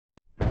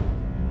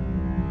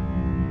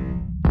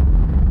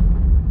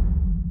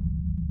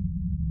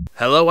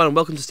Hello and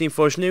welcome to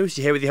Steamforged News.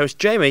 You're here with your host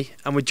Jamie,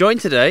 and we're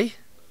joined today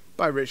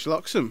by Rich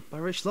Loxham.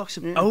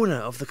 Yeah. Owner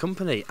of the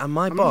company and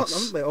my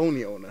boss. I'm the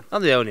only owner.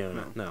 I'm the only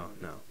owner. No.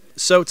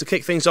 So to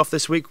kick things off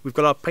this week, we've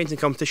got our painting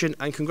competition,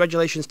 and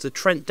congratulations to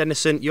Trent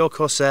Dennison. Your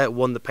Corsair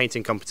won the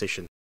painting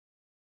competition.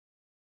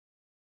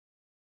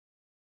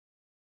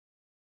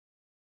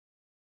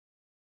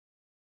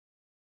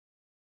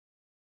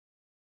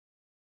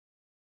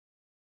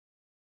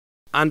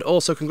 And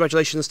also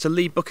congratulations to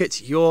Lee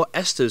Bucket. Your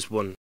Esters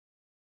won.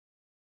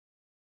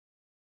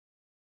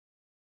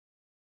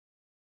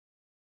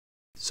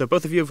 So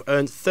both of you have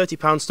earned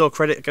 £30 store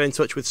credit. Get in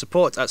touch with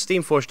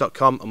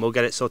support@steamforged.com and we'll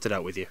get it sorted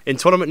out with you. In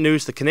tournament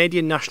news, the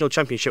Canadian National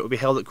Championship will be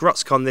held at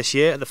GrotzCon this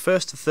year, the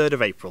 1st to 3rd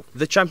of April.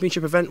 The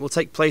championship event will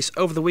take place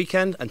over the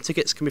weekend, and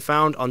tickets can be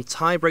found on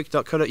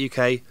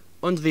tiebreak.co.uk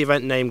under the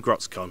event name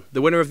GrotzCon.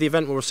 The winner of the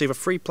event will receive a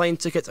free plane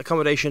ticket,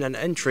 accommodation and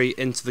entry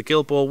into the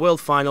Guild Ball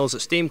World Finals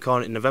at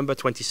SteamCon in November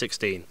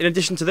 2016. In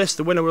addition to this,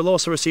 the winner will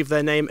also receive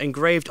their name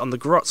engraved on the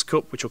Grotz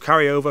Cup, which will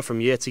carry over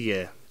from year to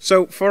year.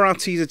 So for our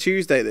Teaser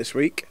Tuesday this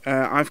week,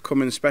 I've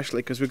come in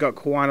especially because we've got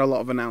quite a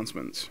lot of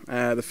announcements.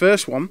 The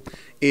first one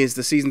is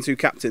the Season 2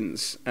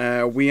 captains.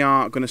 We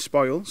are going to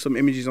spoil some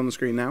images on the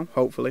screen now,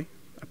 hopefully,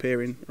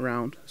 appearing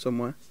around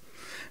somewhere.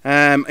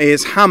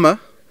 Is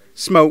Hammer,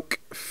 Smoke,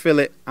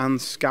 Fillet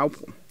and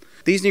Scalpel.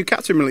 These new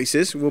captain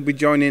releases will be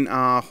joining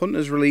our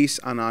Hunters release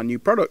and our new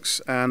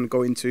products and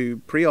going to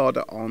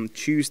pre-order on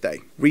Tuesday.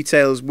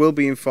 Retailers will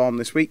be informed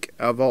this week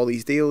of all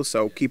these deals,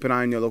 so keep an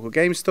eye on your local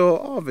game store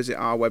or visit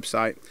our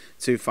website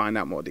to find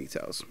out more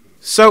details.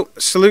 So,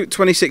 Salute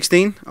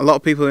 2016, a lot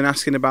of people have been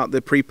asking about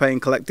the prepay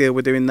and collect deal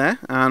we're doing there,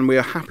 and we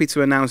are happy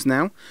to announce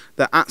now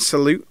that at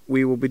Salute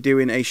we will be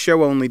doing a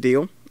show-only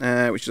deal,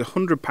 which is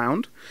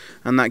 £100,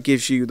 and that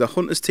gives you the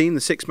Hunters team, the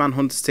 6-man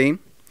Hunters team,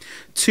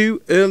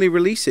 2 early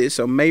releases,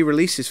 so May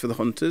releases for the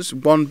Hunters,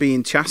 one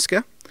being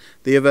Chaska,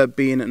 the other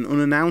being an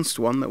unannounced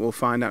one that we'll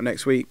find out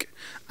next week,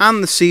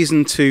 and the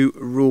Season 2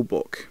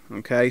 rulebook.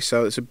 Okay,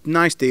 so it's a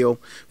nice deal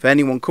for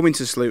anyone coming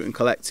to Salute and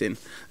collecting.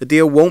 The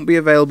deal won't be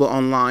available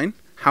online.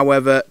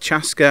 However,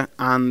 Chaska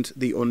and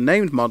the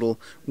unnamed model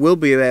will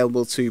be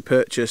available to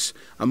purchase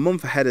a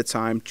month ahead of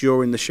time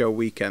during the show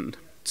weekend.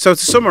 So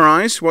to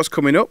summarise what's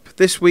coming up,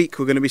 this week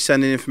we're going to be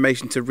sending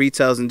information to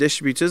retailers and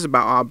distributors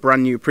about our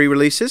brand new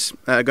pre-releases.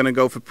 Going to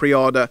go for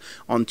pre-order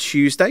on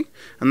Tuesday,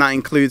 and that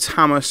includes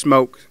Hammer,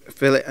 Smoke,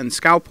 Fillet and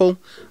Scalpel,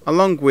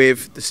 along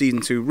with the Season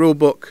 2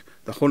 rulebook,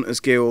 the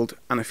Hunters Guild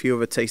and a few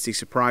other tasty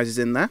surprises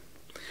in there.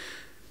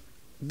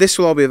 This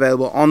will all be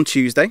available on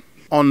Tuesday.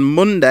 On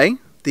Monday,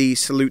 the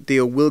Salute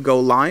deal will go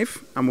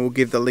live, and we'll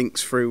give the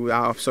links through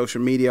our social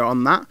media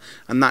on that,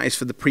 and that is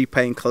for the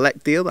prepay and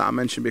collect deal that I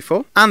mentioned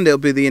before, and it'll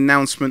be the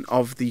announcement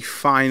of the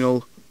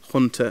final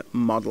Hunter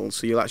model,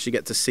 so you'll actually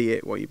get to see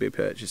it, what you'll be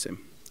purchasing,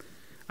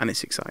 and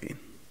it's exciting.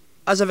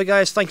 As ever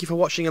guys, thank you for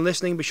watching and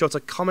listening. Be sure to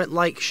comment,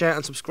 like, share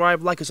and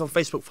subscribe, like us on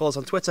Facebook, follow us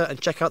on Twitter,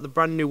 and check out the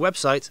brand new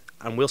website,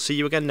 and we'll see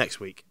you again next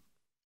week.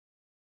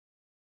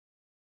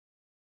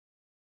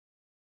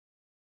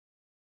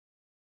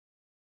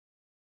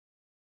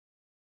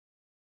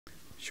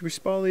 Should we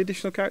spoil the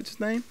additional character's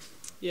name?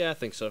 Yeah, I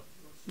think so.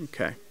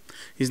 Okay.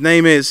 His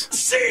name is...